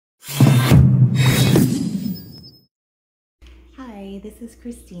this is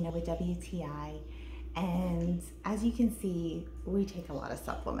Christina with WTI, and as you can see, we take a lot of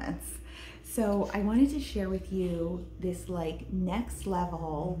supplements. So I wanted to share with you this like next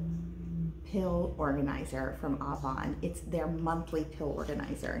level pill organizer from AUVON. It's their monthly pill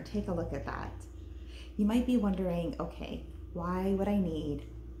organizer. Take a look at that. You might be wondering, okay, why would I need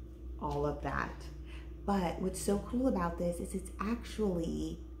all of that? But what's so cool about this is it's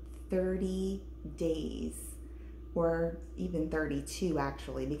actually 30 days, or even 32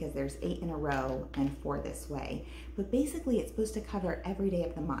 actually, because there's 8 in a row and 4 this way. But basically it's supposed to cover every day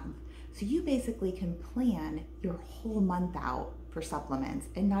of the month. So you basically can plan your whole month out for supplements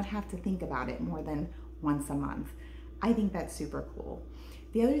and not have to think about it more than once a month. I think that's super cool.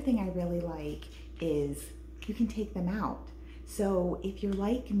 The other thing I really like is you can take them out. So if you're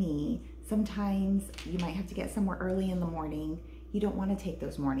like me, sometimes you might have to get somewhere early in the morning. You don't want to take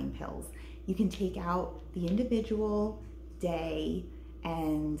those morning pills. You can take out the individual day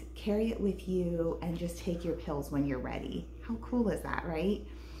and carry it with you and just take your pills when you're ready. How cool is that, right?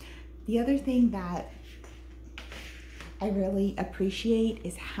 The other thing that I really appreciate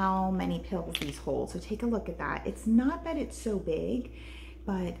is how many pills these hold. So take a look at that. It's not that it's so big,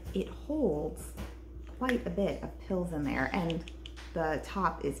 but it holds quite a bit of pills in there, and the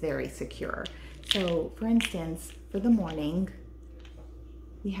top is very secure. So for instance, for the morning,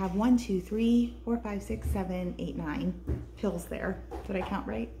 we have 1, 2, 3, 4, 5, 6, 7, 8, 9 pills there. Did I count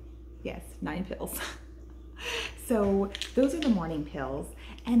right? Yes, 9 pills. So those are the morning pills.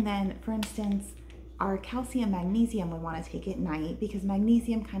 And then for instance, our calcium magnesium we want to take at night, because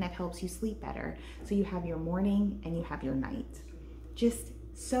magnesium kind of helps you sleep better. So you have your morning and you have your night. Just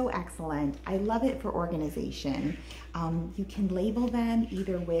so excellent. I love it for organization. You can label them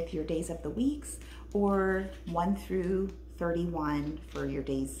either with your days of the weeks or 1 through 31 for your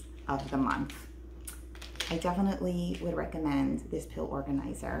days of the month. I definitely would recommend this pill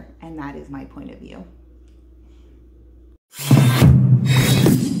organizer, and that is my point of view.